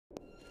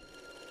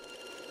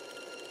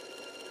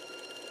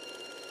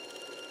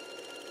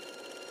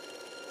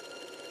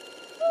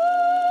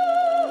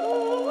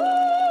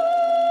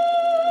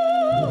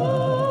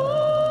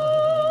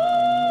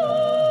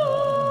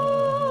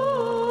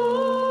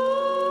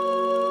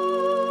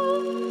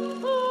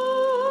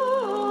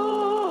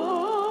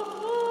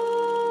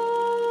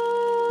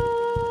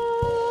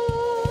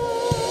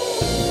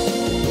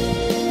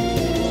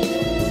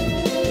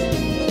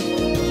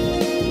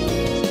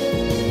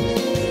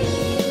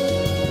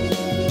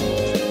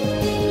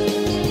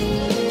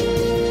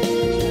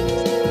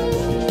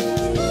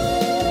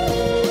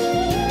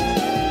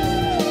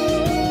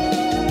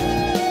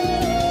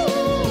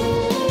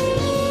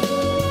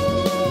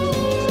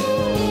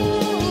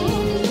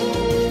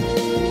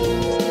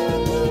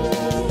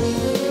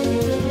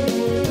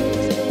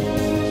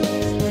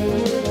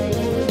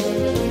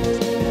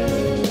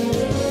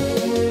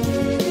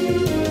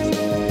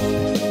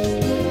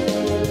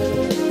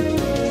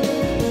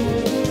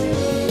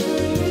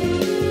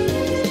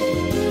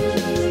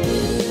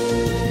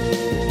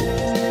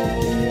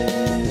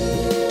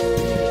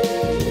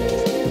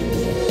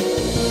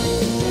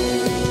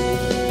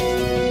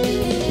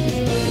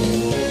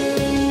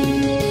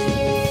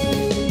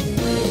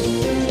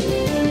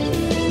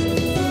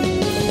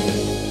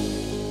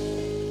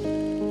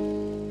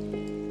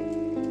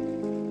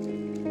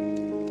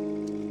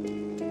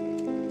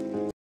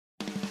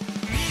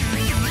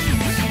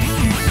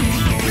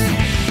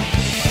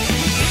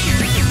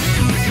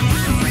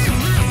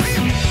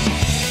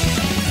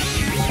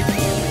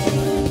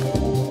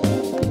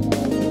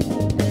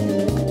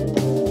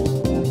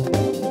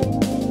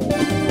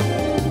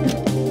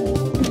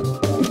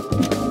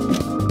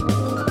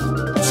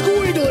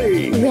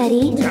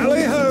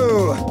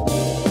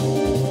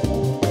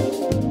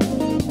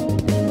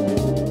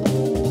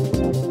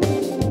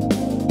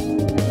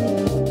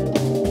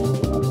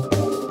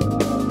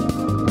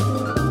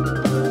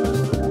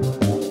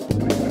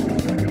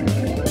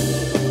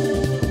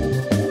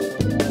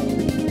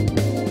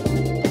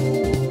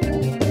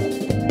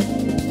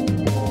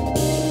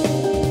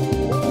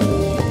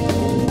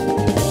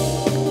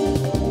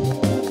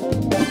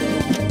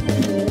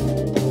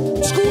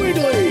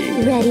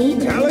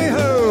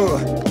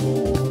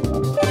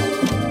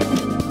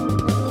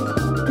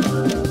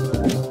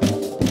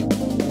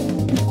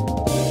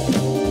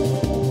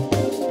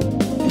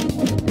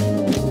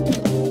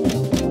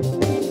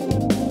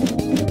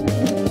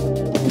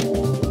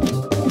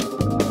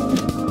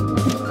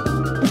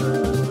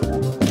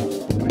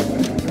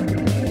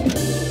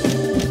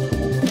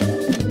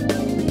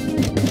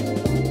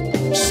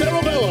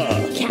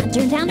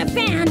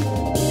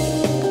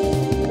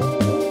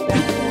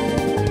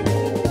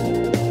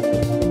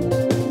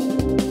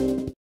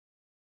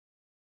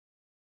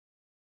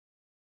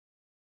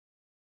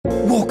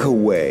Walk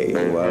away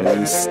while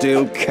you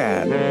still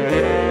can.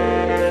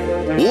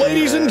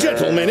 Ladies and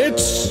gentlemen,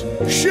 it's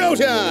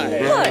showtime!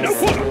 No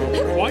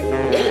problem. What?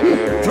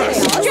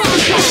 Thrust!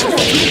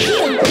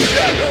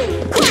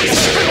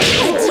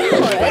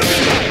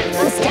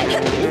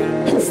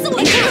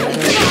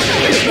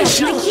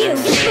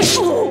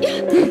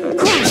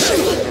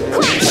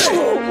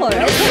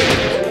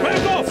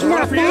 Back off,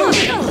 ruffian!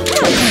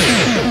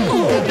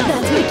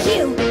 That's my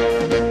cue.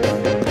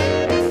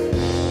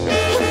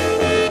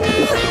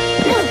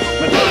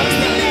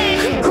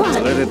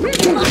 Let it...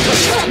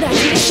 That's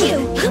my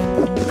cue.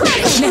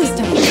 Next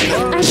time.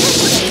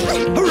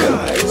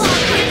 Arise!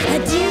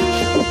 Adieu.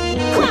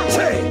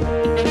 Say!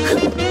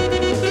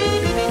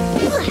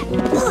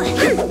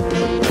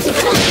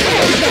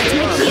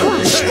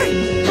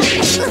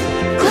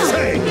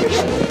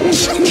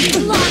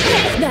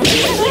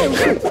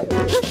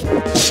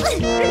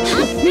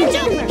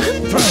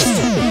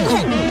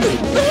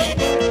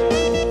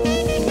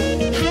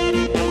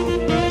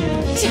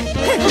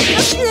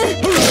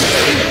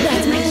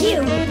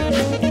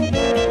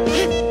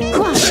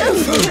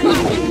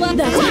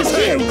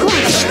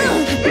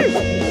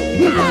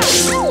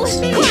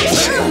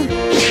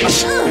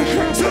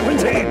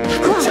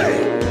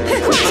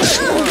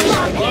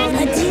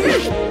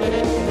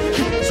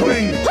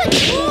 Swing!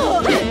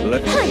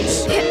 Let loose.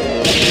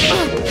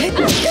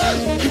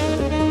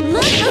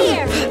 Look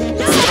here!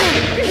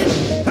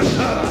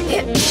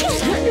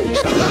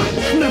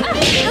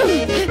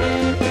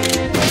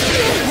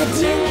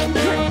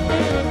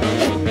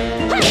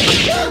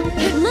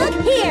 Look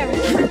here!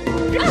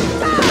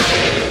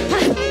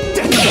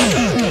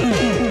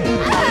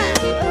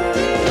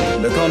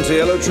 The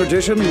Contiello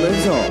tradition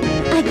lives on.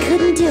 I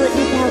couldn't do it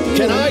without you.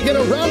 Can I get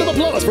a round of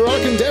applause for our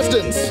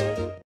contestants?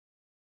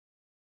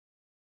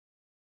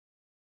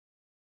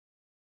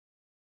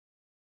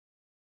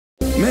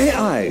 May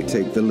I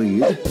take the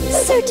lead?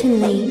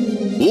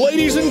 Certainly.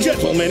 Ladies and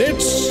gentlemen,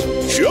 it's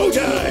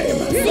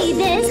showtime! See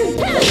this?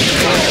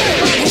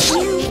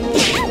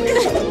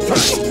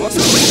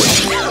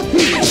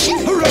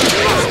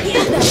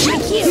 That's my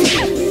cue.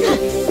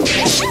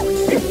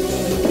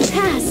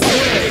 Pass.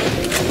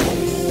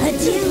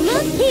 Adieu.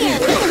 Look here.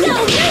 No.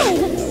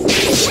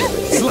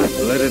 Slap.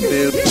 Let it be.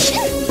 There.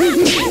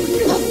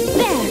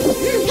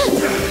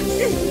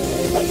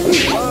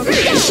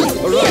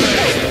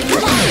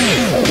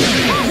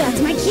 That's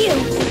my cue.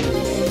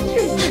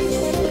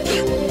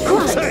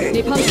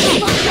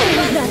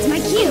 That's my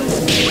cue.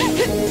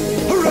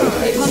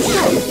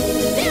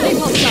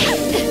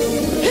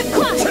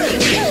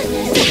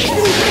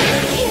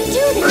 Can't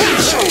do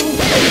this.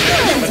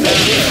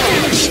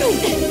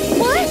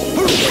 What?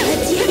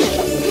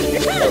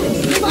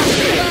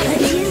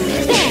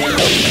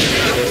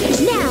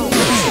 Now.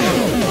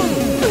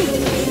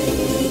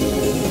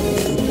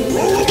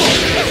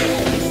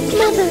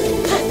 Mother.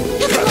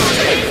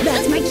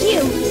 That's my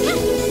cue.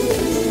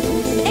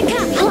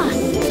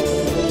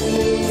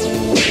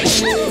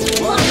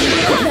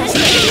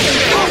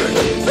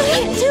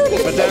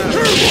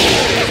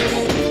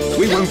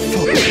 We won't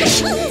fall.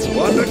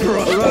 Wonder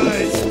girl,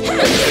 rise.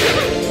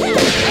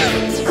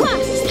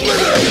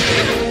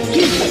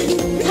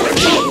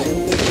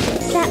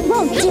 That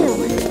won't do.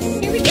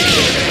 Here we go.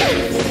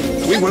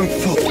 We won't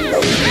fall.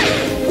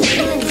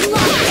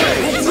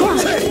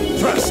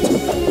 Thrust.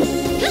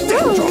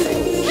 Drop.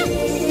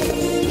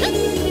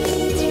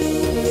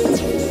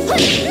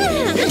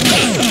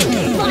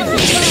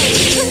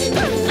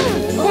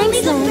 Only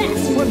the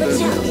best for the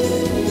town.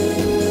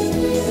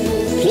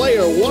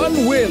 Player one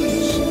wins!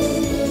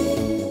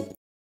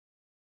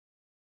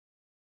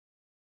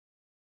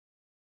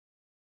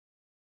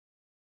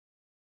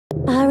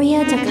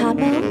 Aria da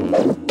capo.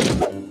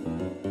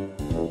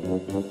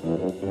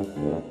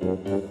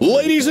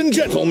 Ladies and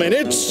gentlemen,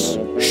 it's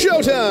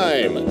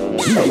showtime!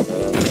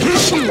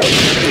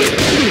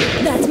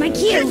 That's my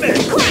cue.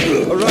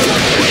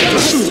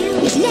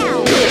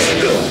 Now.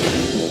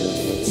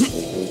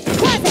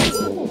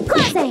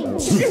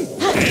 Quasi.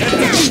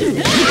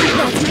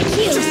 That's my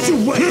cue. Just you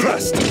wait.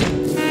 Thrust.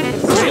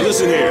 Hey,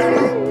 listen here.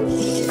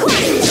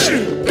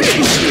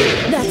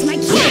 That's my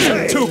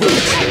cue. Two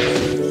boots.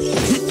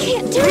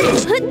 Can't do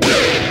it.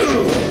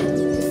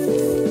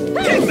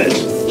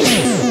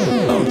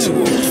 I'm too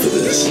old for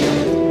this.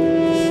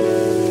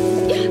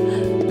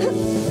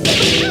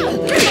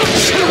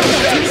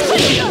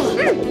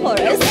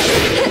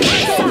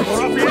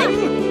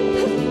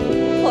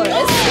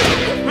 Horace.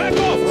 Back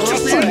off,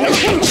 ruffian!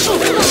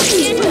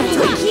 That's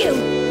my cue.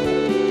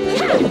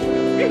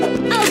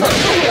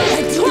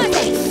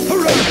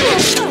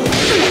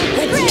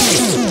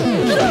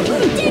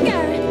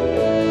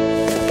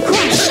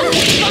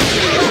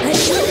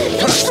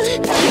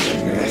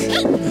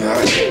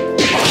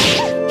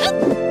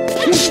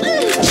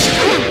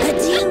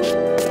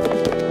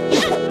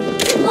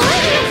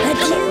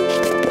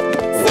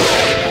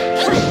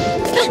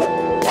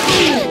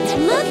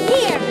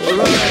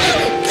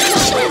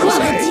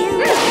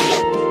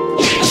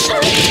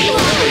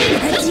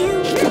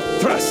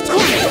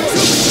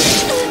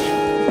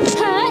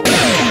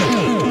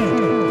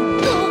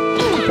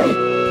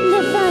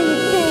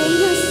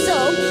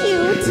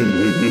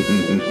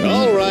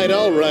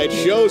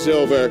 show's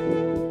over.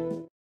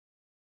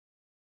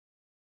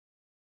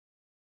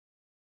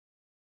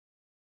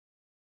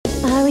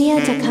 Aria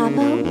da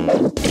capo?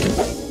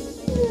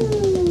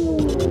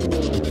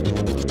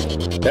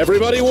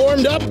 Everybody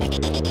warmed up?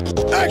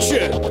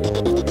 Action!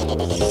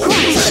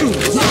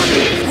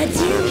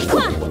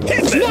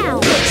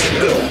 Now!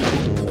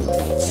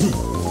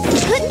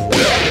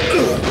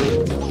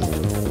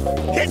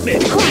 Hit me!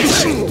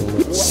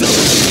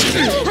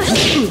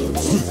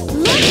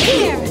 Look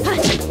here!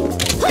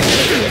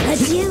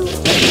 Adieu!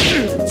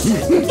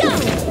 Go!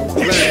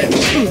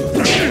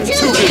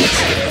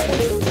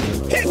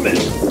 Hit me!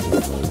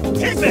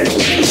 Hit me!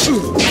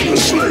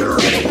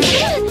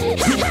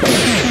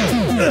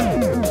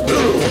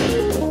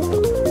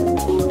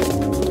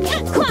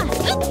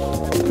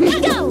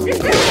 Go!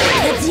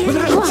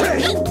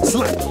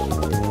 Slap.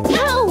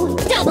 No!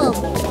 Double!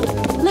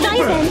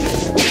 Leviathan!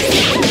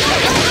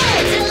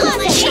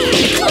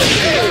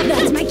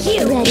 That's my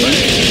cue! Ready?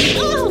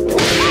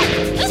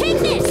 Take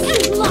this!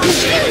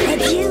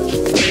 Adieu!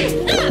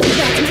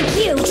 That's my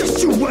cue! Just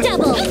you wait.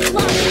 Double!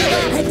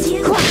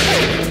 Adieu!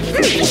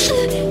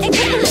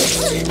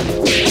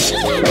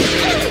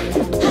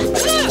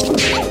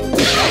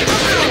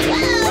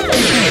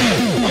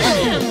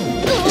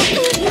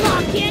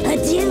 Lock it!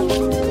 Adieu!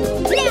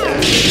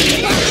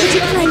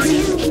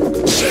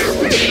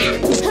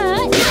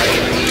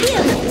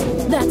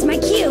 That's my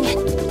cue.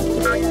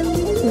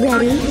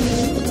 Ready?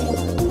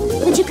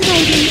 Would you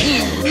kindly...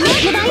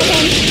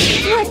 Leviathan,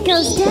 what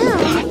goes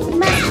down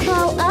must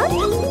fall up?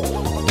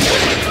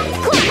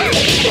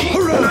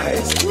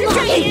 Arise.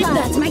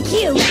 That's my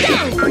cue.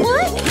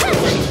 What?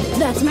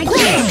 That's my cue.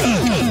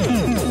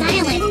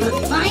 Silent but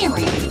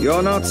violent.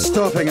 You're not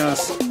stopping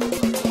us.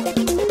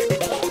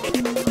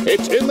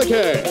 It's in the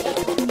can.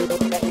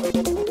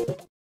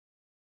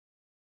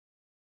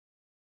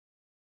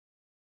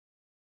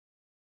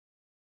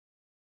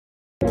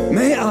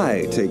 May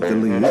I take the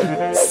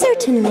lead?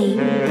 Certainly.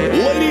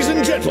 Ladies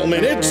and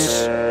gentlemen,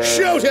 it's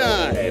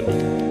showtime!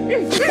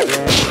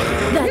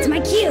 That's my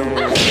cue.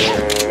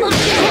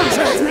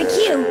 That's my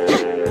cue.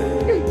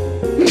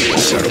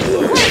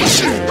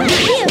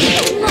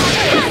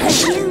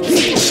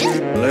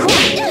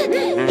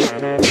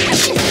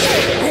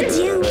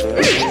 Adieu.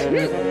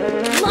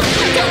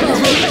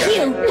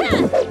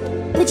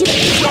 Would you...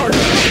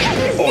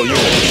 All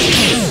yours.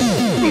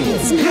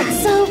 It's not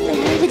so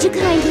bad. Would you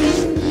kindly...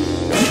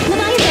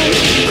 Leviathan!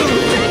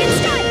 Dragon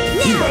strike!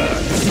 Now!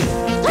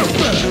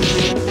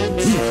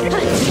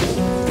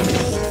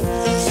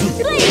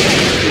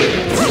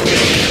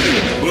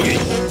 Boogie.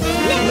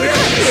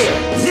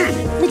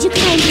 Would you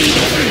kindly...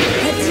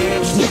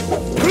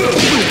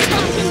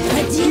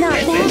 Not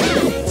bad.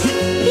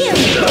 Feel.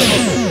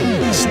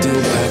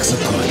 Still packs a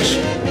punch.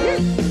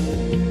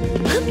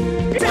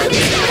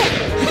 Dragon strike!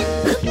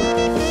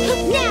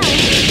 Now!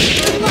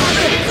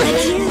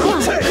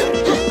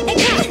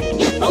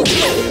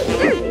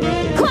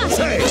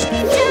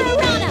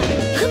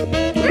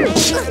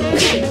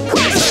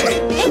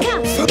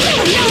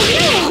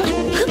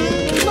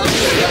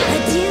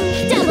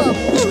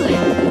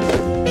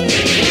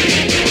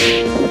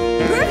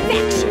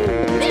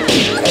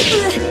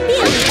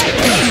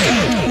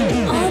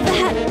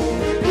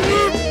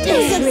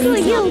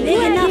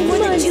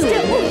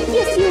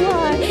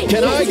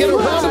 Can I get a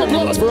round of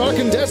applause for our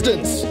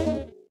contestants?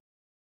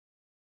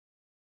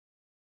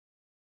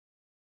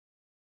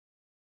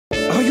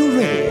 Are you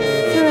ready?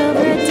 For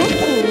over a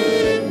decade.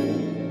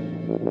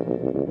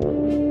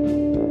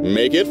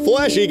 Make it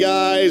flashy,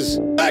 guys!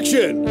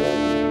 Action!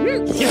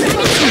 Cue.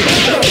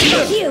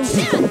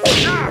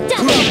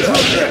 Double.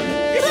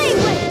 Play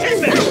with.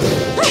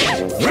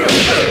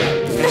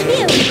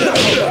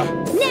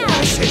 Now.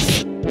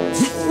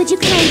 Would you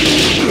kindly...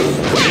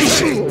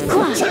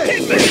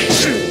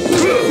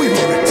 We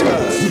will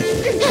return.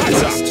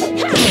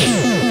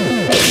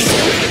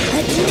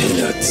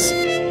 Peanuts.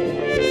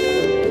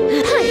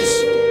 Punch.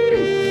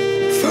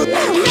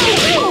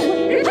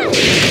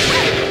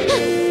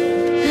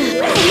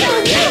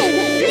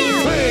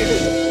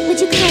 Would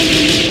you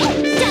kindly...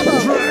 Double.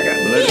 Dragon.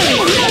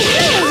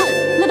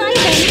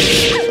 Leviathan.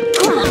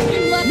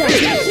 That's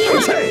my cue.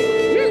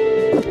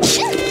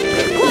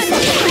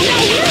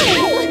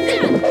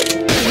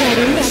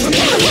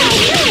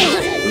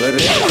 Let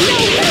it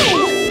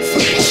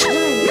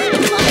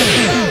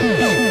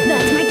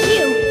That's my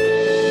cue.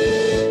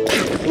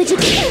 Would you...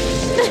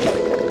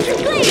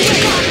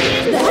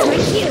 That's my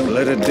cue.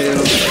 let it deal.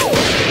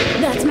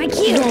 That's my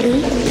cue.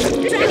 Ready?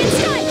 Dragon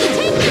strike.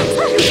 Take this.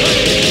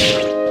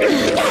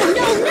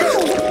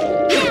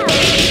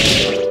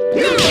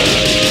 No.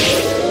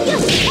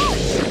 Now.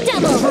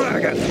 Double.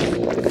 Dragon.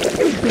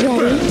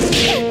 Ready?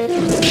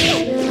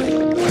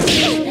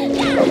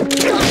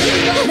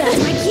 That's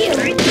my cue.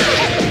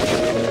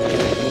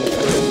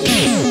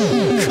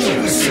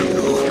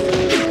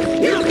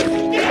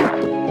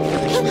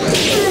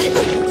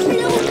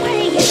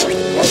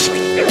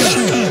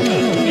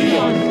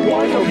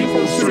 Why are we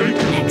so sick?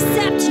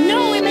 Accept no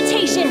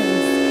imitations!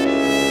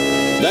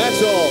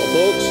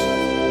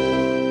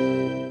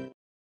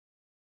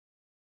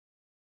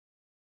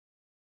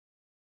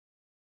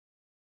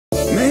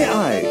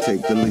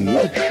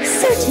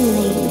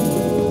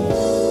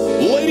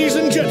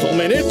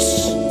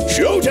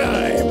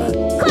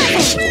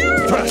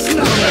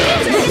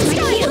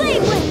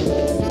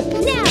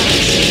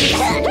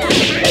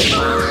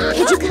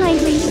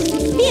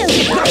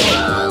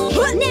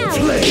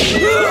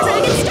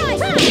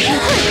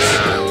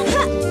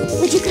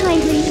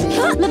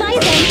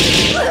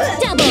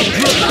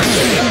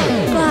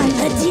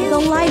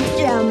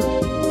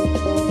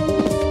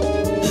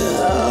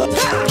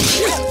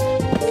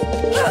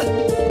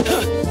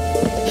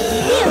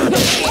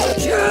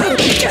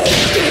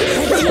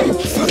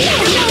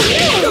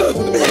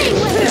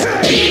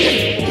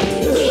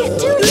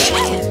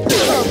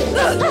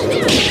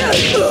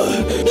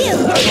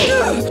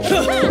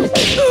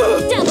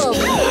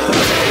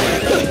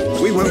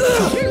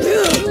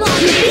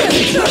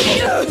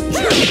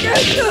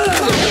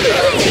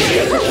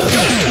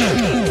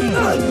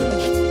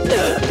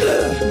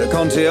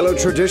 Contiello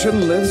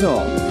tradition lives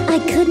on. I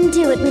couldn't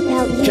do it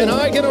without you. Can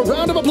I get a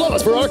round of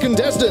applause for our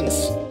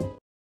contestants?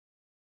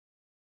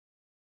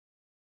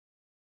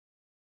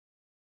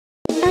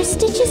 Are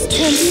stitches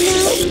trendy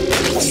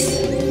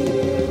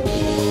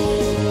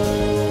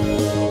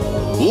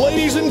now?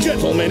 Ladies and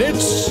gentlemen,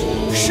 it's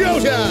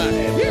showtime!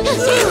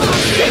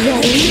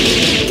 Ready?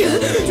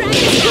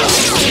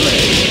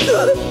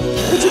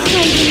 Would you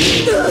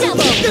kindly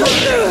double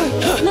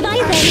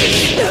Leviathan?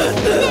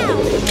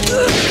 Now!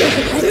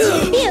 Phew!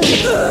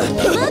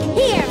 Look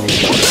here!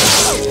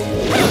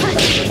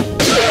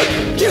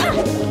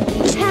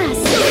 Pass!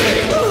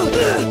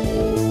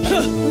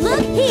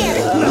 Look here!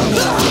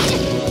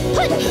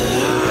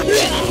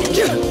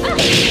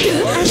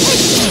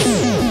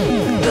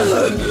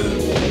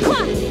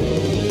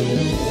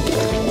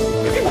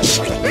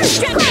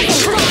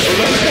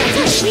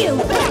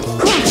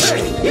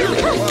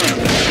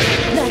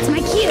 That's my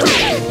cue.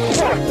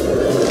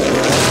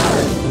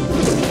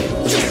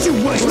 Just you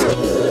wait!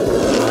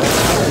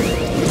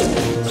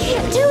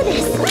 Can't do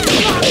this.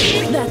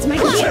 That's my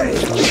cue.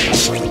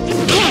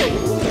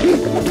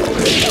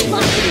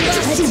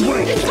 Just you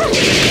wait!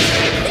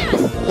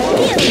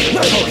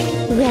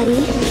 Ready?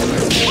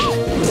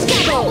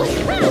 Double.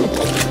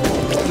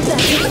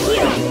 That's my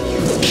cue.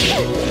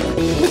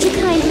 Would you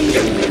kindly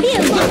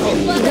feel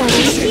Ready?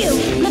 Cue.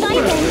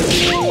 Leviathan.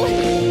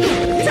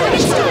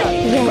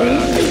 Ready?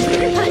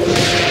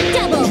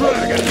 Double.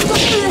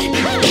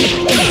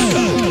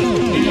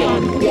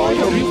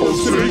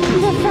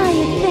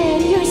 Leviathan,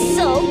 you're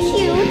so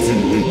cute.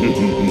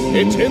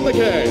 It's in the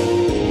can.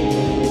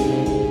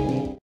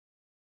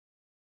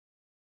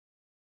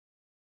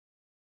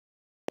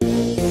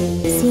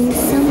 Seems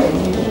someone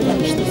can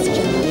finish this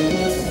job.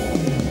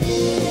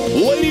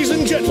 Ladies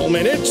and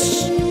gentlemen, it's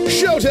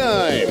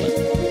showtime!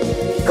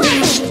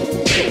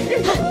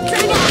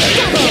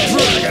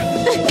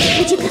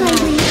 Would you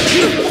kindly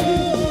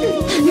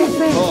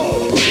refrain?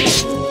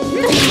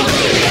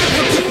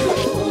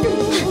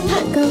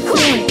 Go for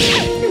it.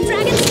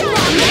 Dragon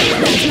Strike!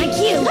 That's my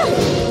cue!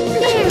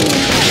 There!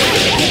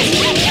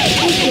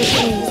 Take your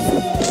place.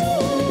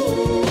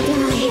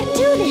 Can't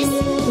do this!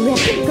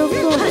 Go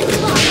for it.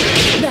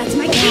 That's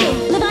my cue!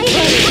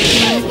 Leviathan!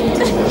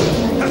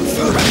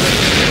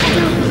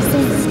 Don't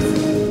resist.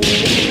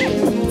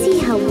 See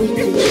how weak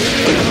you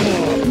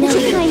are. Now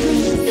kindly.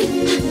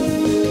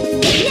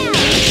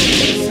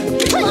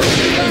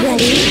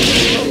 Ready?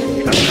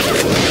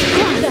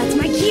 That's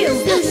my cue.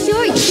 So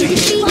sure you can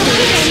defeat me.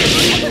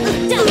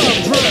 Double.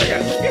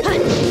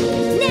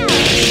 Now.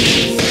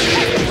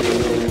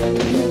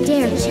 You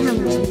dare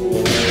challenge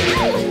me.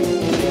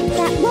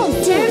 That won't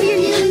serve your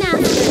new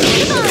master.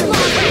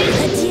 That's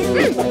my cue.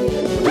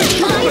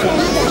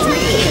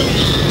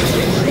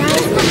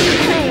 Rise from your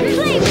prayers.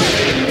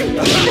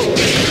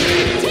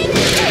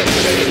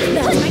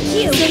 That's my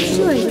cue. So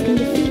sure you can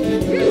defeat me.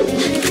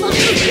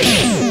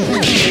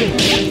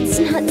 It's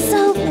not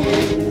so bad.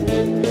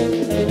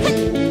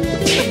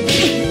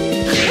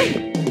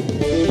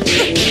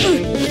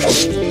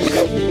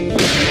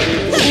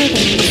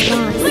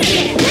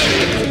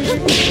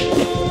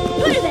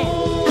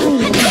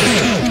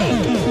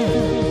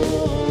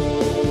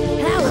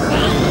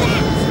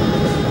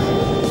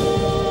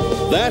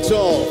 That's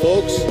all,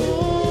 folks.